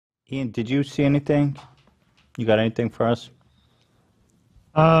Ian, did you see anything? You got anything for us?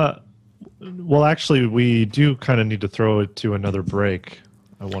 Well, actually, we do kind of need to throw it to another break.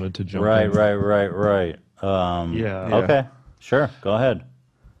 I wanted to jump in. Right. Yeah. Okay, sure. Go ahead.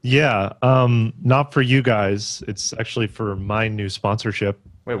 Yeah. Not for you guys. It's actually for my new sponsorship.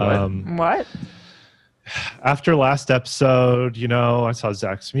 Wait, what? What? After last episode, you know, I saw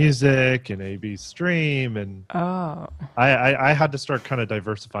Zach's music and AB's stream, and I had to start kind of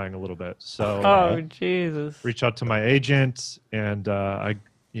diversifying a little bit. So, Jesus! Reach out to my agent, and I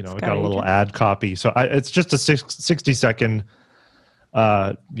got a little ad copy. So it's just a 60-second,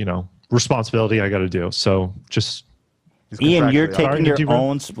 responsibility I got to do. So just Ian, you're taking your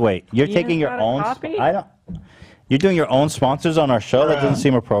own. Wait, you're taking your own. You're doing your own sponsors on our show. That doesn't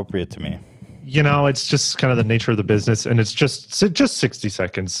seem appropriate to me. You know, it's just kind of the nature of the business, and it's just 60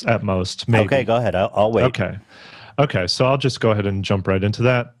 seconds at most. Maybe. Okay, go ahead. I'll wait. Okay. So I'll just go ahead and jump right into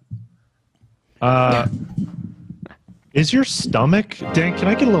that. Is your stomach, Dan? Can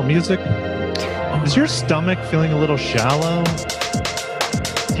I get a little music? Is your stomach feeling a little shallow?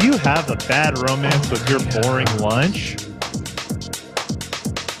 Do you have a bad romance with your boring lunch?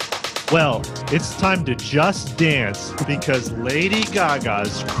 Well, it's time to just dance because Lady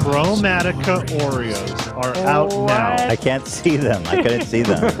Gaga's Chromatica Oreos are out now. I can't see them. I couldn't see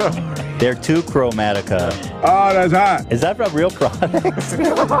them. They're too Chromatica. Oh, that's hot. Is that a real product?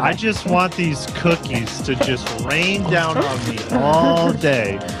 I just want these cookies to just rain down on me all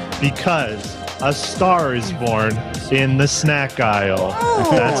day because a star is born in the snack aisle.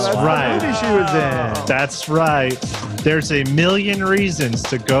 That's right. The movie she was in. That's right. There's a million reasons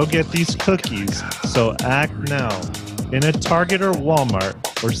to go get these cookies, so act now. In a Target or Walmart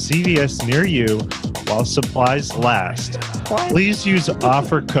or CVS near you while supplies last. Please use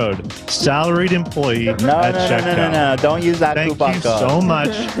offer code salaried employee at checkout. No. Don't use that coupon code. Thank you so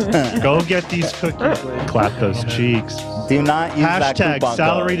much. Go get these cookies. Clap those cheeks. Do not use that coupon code.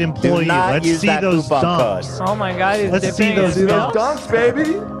 Salaried employee. Let's see those dunks. Oh my God, he's Let's see those dunks,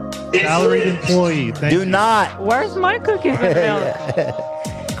 baby. Salaried employee. Do not. Where's my cookies and milk?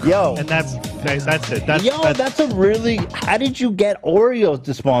 Yo. And that's it. That's a really. How did you get Oreos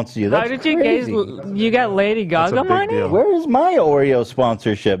to sponsor you? That's How did you crazy. guys? You got Lady Gaga money? deal. Where is my Oreo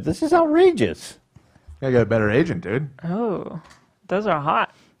sponsorship? This is outrageous. I got a better agent, dude. Oh, those are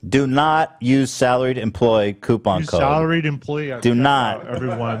hot. Do not use salaried employee coupon code. Salaried employee. Do not.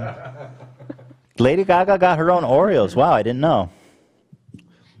 Everyone. Lady Gaga got her own Oreos. Wow, I didn't know.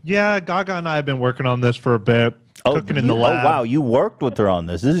 Yeah, Gaga and I have been working on this for a bit. Cooking in the lab. Oh, wow, you worked with her on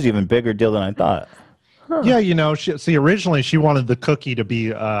this. This is even bigger deal than I thought. Yeah, you know, originally she wanted the cookie to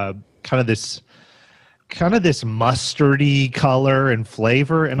be kind of this mustardy color and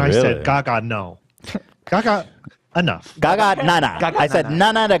flavor, and I said, Gaga, no. Gaga, enough. Gaga, nana. I said,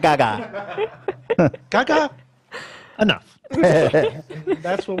 nana to Gaga. Gaga, enough.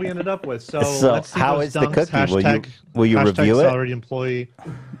 That's what we ended up with. So let's see how those is the dunks. cookie? Will you review it? Salaried employee.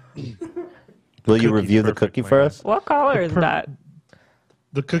 Will you review the cookie for us? What color is that?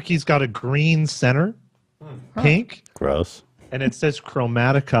 The cookie's got a green center, pink. Gross. And it says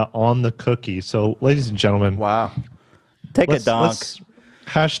Chromatica on the cookie. So, ladies and gentlemen. Wow. Take a donk. Let's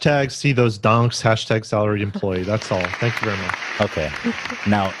hashtag see those donks, hashtag salaried employee. That's all. Thank you very much. Okay.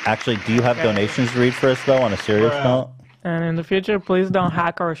 Now, actually, do you have donations to read for us, though, on a serious note? And in the future, please don't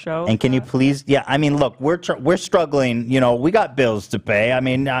hack our show. And can you please, I mean, look, we're struggling. You know, we got bills to pay. I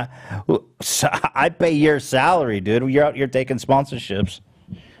mean, I pay your salary, dude. You're out here taking sponsorships.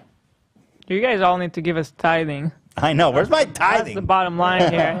 You guys all need to give us tithing. I know. Where's my tithing? That's the bottom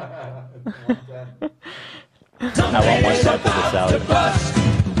line here. I want one cent for the salary.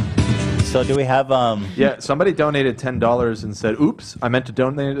 So do we have Yeah, somebody donated $10 and said, "Oops, I meant to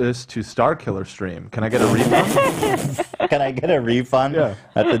donate this to Star Killer Stream. Can I get a refund?" Can I get a refund? Yeah.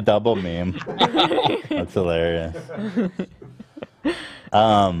 That's a double meme. That's hilarious.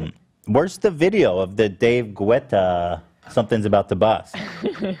 Where's the video of the Dave Guetta something's about to bust?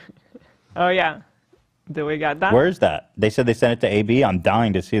 Oh yeah. Do we got that? Where's that? They said they sent it to AB. I'm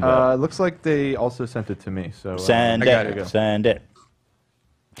dying to see that. Looks like they also sent it to me. So Send I got it. to go. Send it.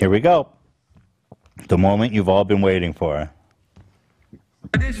 Here we go. The moment you've all been waiting for.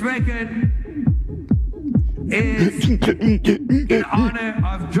 This record is in honor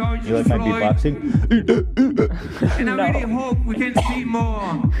of George You like my Floyd. beatboxing? And I really hope we can see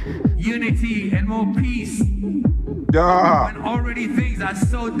more unity and more peace when already things are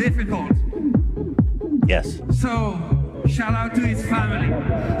so difficult. Yes. So, shout out to his family.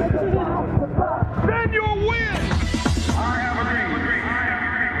 Then you'll win! I have a dream.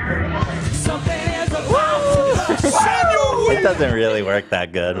 Something is about to Send your win! It doesn't really work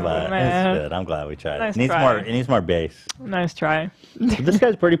that good, but man. it's good. I'm glad we tried. Nice It needs try. more. It needs more bass. Nice try. This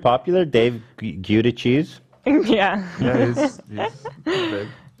guy's pretty popular, Dave Guda Cheese. Yeah. Yeah, he's big.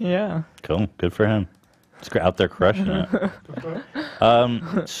 Yeah. Cool, good for him. He's out there crushing it.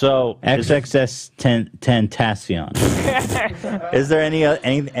 So XXS Tentacion. is there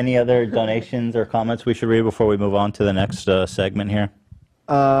any other donations or comments we should read before we move on to the next segment here?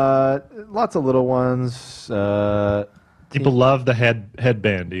 Lots of little ones. People love the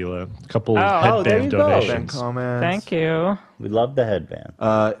headband, Ela. A couple Oh, there you headband go. donations. Comments. Thank you. We love the headband.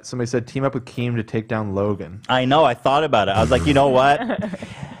 Somebody said team up with Keem to take down Logan. I know. I thought about it. I was like, you know what?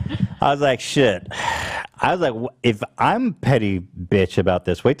 I was like, shit. I was like, if I'm petty bitch about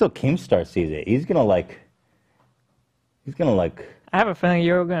this, wait till Keemstar sees it. He's gonna like. I have a feeling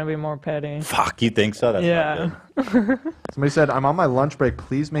you're gonna be more petty. Fuck, you think so? That's Yeah. not good. Somebody said, I'm on my lunch break.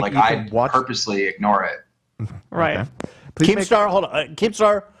 Please make Like Ethan I watch. purposely ignore it. Right. Okay. Please make- Keemstar, hold on.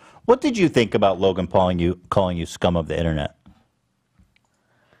 Keemstar, what did you think about Logan calling you scum of the internet?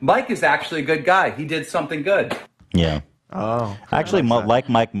 Mike is actually a good guy. He did something good. Yeah. Oh. Actually, like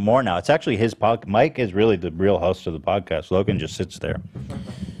Mike more now. It's actually his podcast. Mike is really the real host of the podcast. Logan just sits there.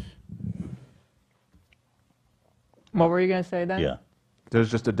 What were you gonna say then? Yeah. There's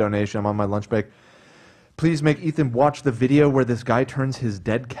just a donation. I'm on my lunch break. Please make Ethan watch the video where this guy turns his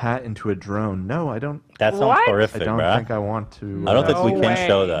dead cat into a drone. No, I don't. That sounds What? horrific, I don't bruh. think I want to. I don't think we No can way.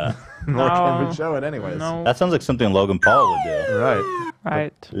 show that. Nor can No. we show it anyways. No. That sounds like something Logan Paul would do. Right.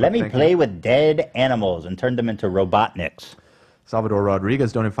 Right. Let me Thank play with dead animals and turn them into Robotniks. Salvador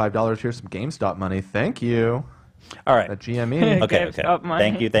Rodriguez donated $5. Here's some GameStop money. Thank you. All right. That GME. Okay. GameStop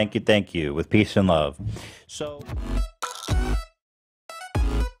money. Thank you. With peace and love. So.